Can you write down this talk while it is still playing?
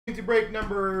To break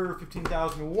number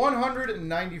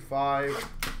 15,195.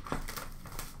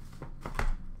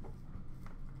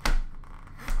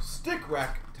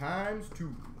 StickRack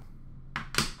 ×2.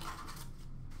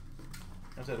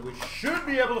 I said we should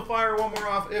be able to fire one more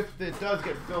off if it does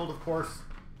get filled, of course,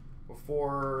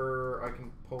 before I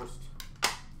can post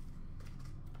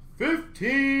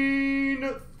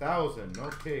 15,000.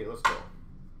 Okay, let's go.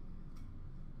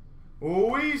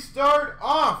 We start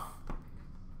off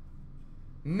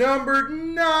number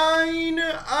 9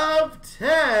 of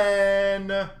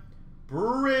 10,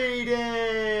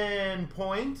 Braden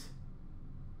Point.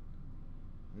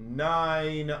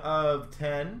 9 of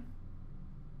 10.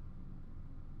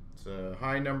 It's a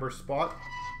high number spot.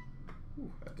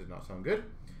 Ooh, that did not sound good.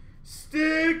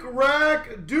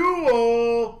 StickRack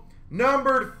Duel,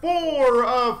 numbered 4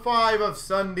 of 5 of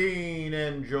Sundin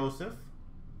and Joseph.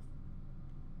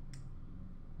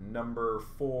 Number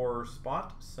 4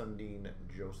 spot, Sundin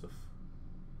Joseph.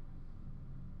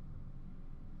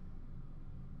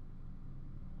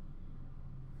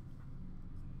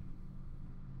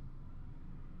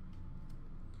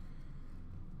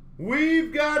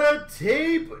 We've got a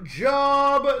tape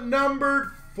job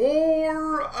numbered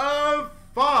 4 of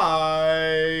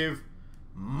 5,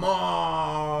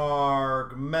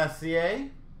 Mark Messier.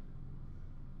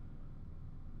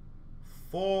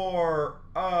 4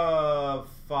 of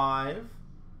 5,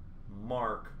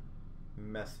 Mark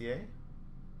Messier.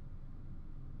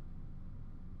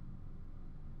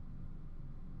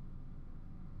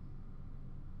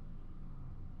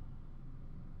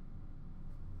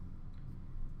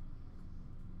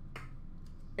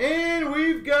 And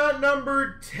we've got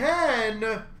number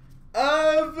 10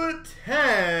 of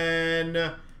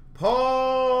 10,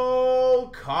 Paul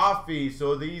Coffey.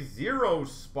 So the 0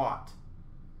 spot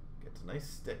gets a nice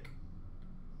stick.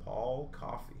 Paul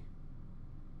Coffey.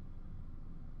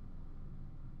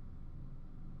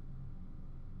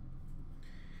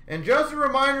 And just a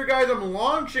reminder, guys, I'm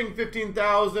launching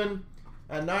 15,000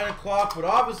 at 9 o'clock, but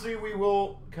obviously we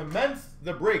will commence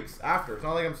the breaks after. It's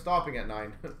not like I'm stopping at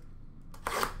 9.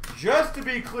 Just to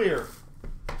be clear,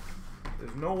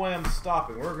 there's no way I'm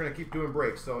stopping. We're going to keep doing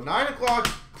breaks. So 9 o'clock,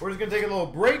 we're just going to take a little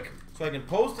break so I can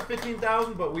post to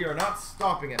 15,000, but we are not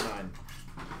stopping at 9.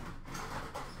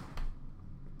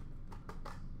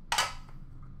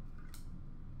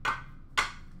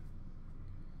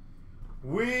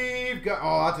 We've got,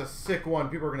 oh, that's a sick one.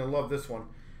 People are going to love this one.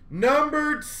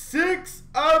 Numbered 6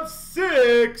 of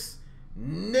 6,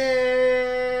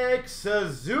 Nick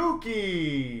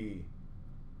Suzuki.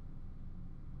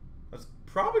 That's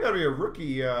probably got to be a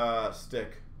rookie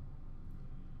stick.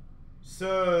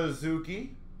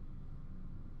 Suzuki.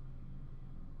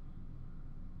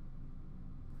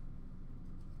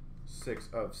 Six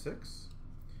of 6.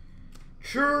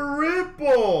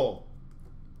 Triple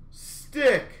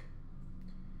stick.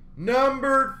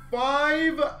 Numbered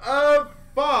 5 of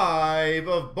 5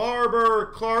 of Barber,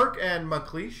 Clark, and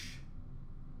McLeish.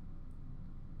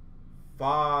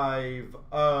 5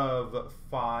 of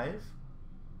 5.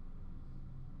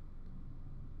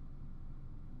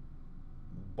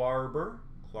 Barber,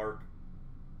 Clark,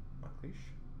 McLeish.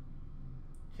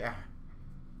 Yeah.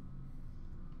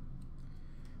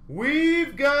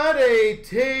 We've got a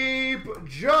tape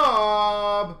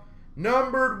job.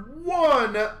 Numbered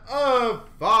 1 of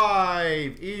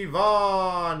 5,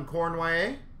 Yvonne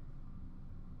Cornway.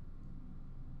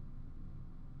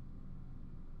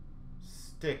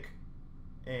 Stick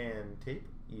and tape,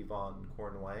 Yvonne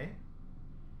Cornway.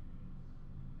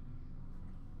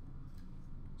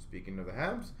 Speaking of the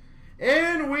Habs.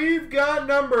 And we've got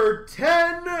number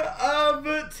 10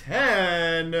 of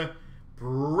 10,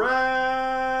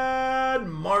 Brad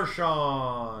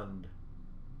Marchand.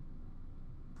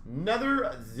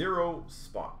 Another 0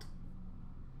 spot.